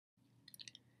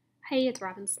Hey, it's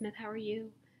Robin Smith. How are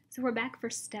you? So we're back for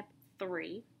step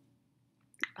 3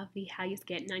 of the how you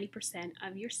get 90%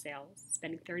 of your sales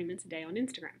spending 30 minutes a day on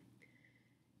Instagram.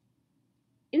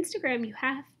 Instagram, you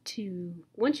have to,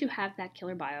 once you have that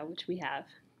killer bio, which we have,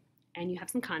 and you have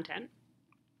some content,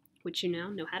 which you now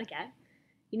know how to get,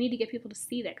 you need to get people to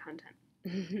see that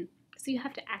content. So you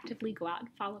have to actively go out and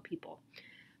follow people.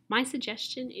 My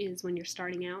suggestion is when you're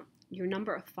starting out, your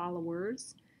number of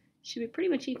followers should be pretty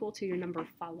much equal to your number of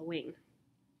following.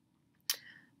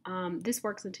 This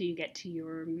works until you get to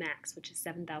your max, which is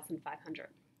 7,500,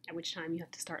 at which time you have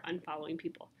to start unfollowing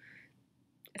people.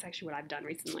 It's actually what I've done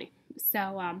recently.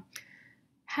 So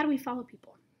how do we follow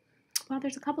people? Well,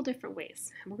 there's a couple different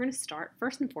ways. And we're going to start,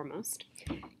 first and foremost,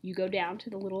 you go down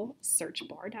to the little search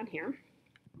bar down here.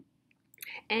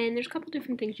 And there's a couple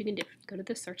different things you can do. Go to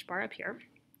the search bar up here.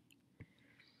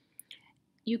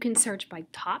 You can search by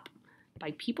top,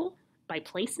 by people, by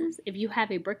places. If you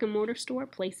have a brick and mortar store,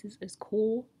 places is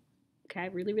cool. Okay,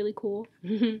 really, really cool.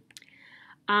 What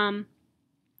I'm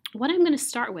going to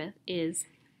start with is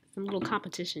some little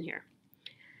competition here.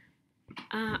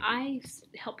 I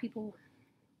help people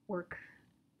work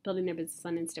building their business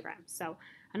on Instagram. So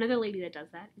another lady that does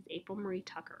that is April Marie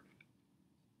Tucker.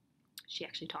 She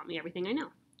actually taught me everything I know.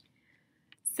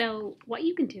 So what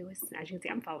you can do is, as you can see,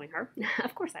 I'm following her.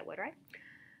 Of course I would, right?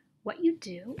 What you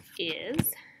do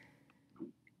is,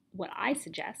 what I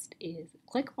suggest is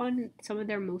click on some of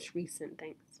their most recent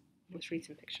things, most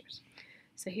recent pictures.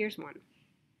 So here's one,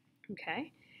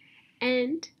 okay?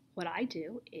 And what I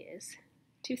do is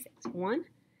two things. One,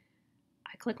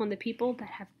 I click on the people that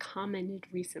have commented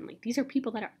recently. These are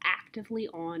people that are actively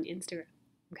on Instagram,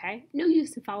 okay? No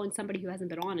use in following somebody who hasn't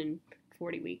been on in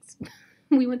 40 weeks.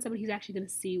 We want somebody who's actually going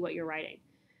to see what you're writing.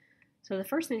 So the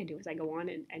first thing I do is I go on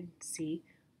and see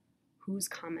who's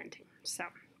commenting. So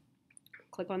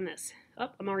click on this. Oh,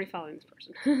 I'm already following this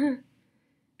person.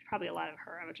 Probably a lot of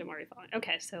her, which I'm already following.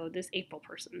 Okay, so this April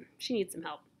person, she needs some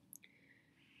help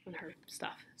on her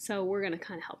stuff. So we're going to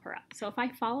kind of help her out. So if I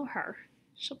follow her,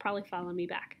 she'll probably follow me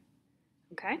back.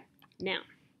 Okay? Now,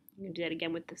 I'm going to do that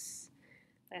again with this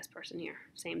last person here.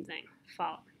 Same thing.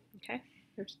 Follow. Okay?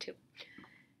 There's two.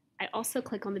 I also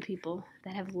click on the people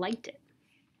that have liked it.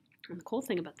 And the cool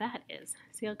thing about that is,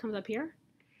 see how it comes up here?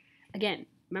 Again,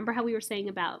 remember how we were saying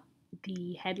about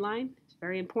the headline? It's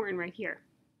very important right here.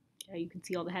 Okay, you can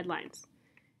see all the headlines.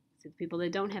 So the people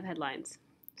that don't have headlines.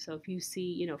 So if you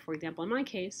see, for example, in my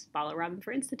case, follow Robin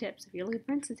for Instatips. If you're looking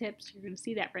for Instatips, you're going to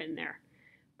see that written there.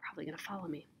 Probably going to follow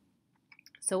me.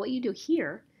 So what you do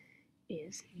here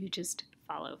is you just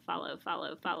follow all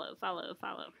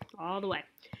the way.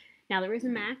 Now there is a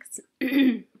max.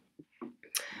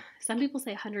 Some people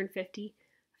say 150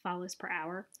 follows per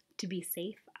hour. To be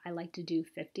safe, I like to do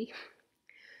 50.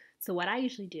 So what I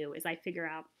usually do is I figure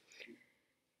out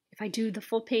if I do the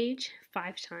full page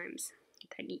 5 times,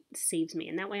 that saves me.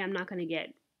 And that way I'm not going to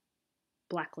get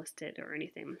blacklisted or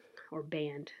anything or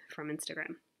banned from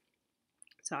Instagram.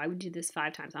 So I would do this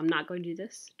 5 times. I'm not going to do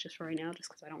this just for right now, just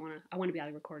because I want to be able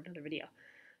to record another video.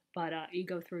 But you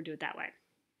go through and do it that way.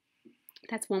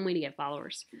 That's one way to get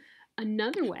followers.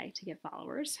 Another way to get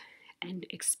followers and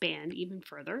expand even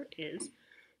further is,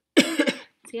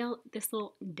 see how this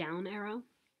little down arrow?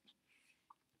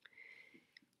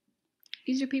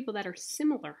 These are people that are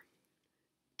similar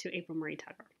to April Marie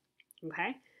Tucker,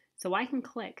 okay? So I can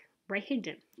click Ray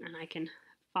Higdon, and I can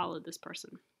follow this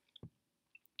person.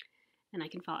 And I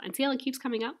can follow, and see how it keeps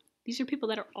coming up? These are people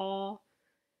that are all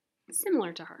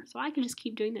similar to her. So I can just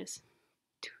keep doing this,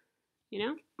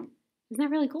 Isn't that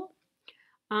really cool?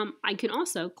 I can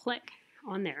also click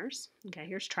on theirs. Okay,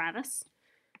 here's Travis.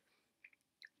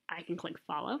 I can click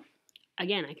follow.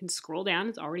 Again, I can scroll down.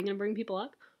 It's already going to bring people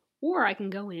up. Or I can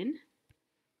go in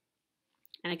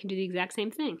and I can do the exact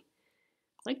same thing.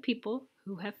 Click people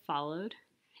who have followed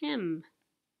him.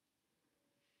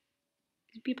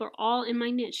 These people are all in my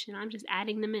niche and I'm just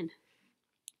adding them in.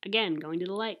 Again, going to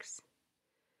the likes.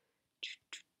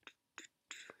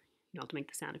 You don't have to make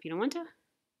the sound if you don't want to.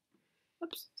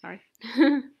 Whoops, sorry.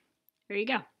 There you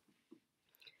go.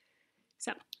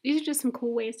 So these are just some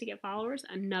cool ways to get followers.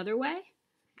 Another way,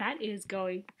 that is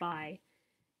going by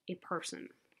a person.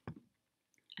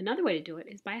 Another way to do it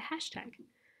is by a hashtag.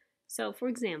 So for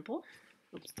example,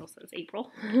 oops, still says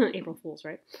April. April Fools,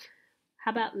 right? How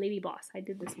about Lady Boss? I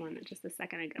did this one just a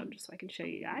second ago just so I can show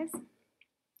you guys.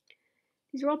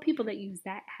 These are all people that use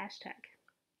that hashtag.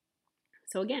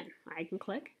 So again, I can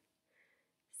click.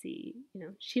 See,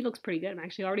 she looks pretty good. I'm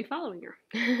actually already following her.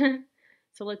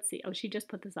 So let's see. Oh, she just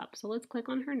put this up. So let's click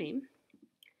on her name.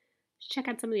 Let's check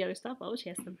out some of the other stuff. Oh, she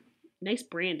has some nice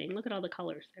branding. Look at all the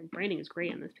colors. Their branding is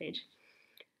great on this page.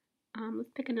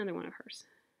 Let's pick another one of hers.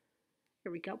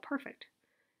 Here we go. Perfect.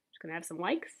 Just gonna have some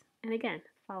likes, and again,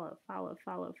 follow, follow,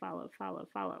 follow, follow, follow,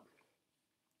 follow,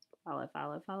 follow,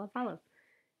 follow, follow, follow.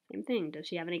 Same thing. Does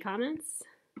she have any comments?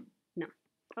 No.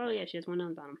 Oh yeah, she has one on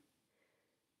the bottom.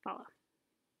 Follow.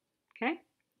 Okay.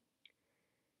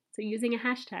 So using a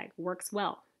hashtag works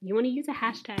well. You want to use a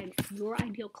hashtag your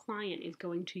ideal client is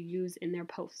going to use in their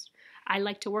post. I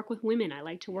like to work with women. I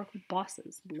like to work with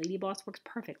bosses. Lady boss works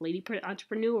perfect. Lady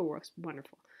entrepreneur works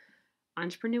wonderful.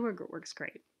 Entrepreneur works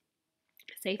great.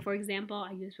 Say, for example,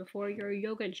 I used before, you're a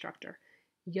yoga instructor.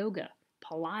 Yoga,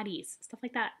 Pilates, stuff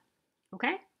like that.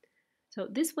 Okay? So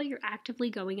this way you're actively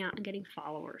going out and getting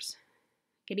followers,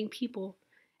 getting people,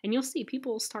 and you'll see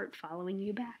people will start following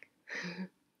you back.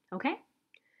 Okay?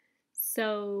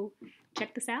 So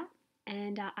check this out,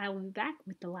 and I will be back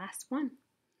with the last one.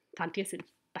 Talk to you soon.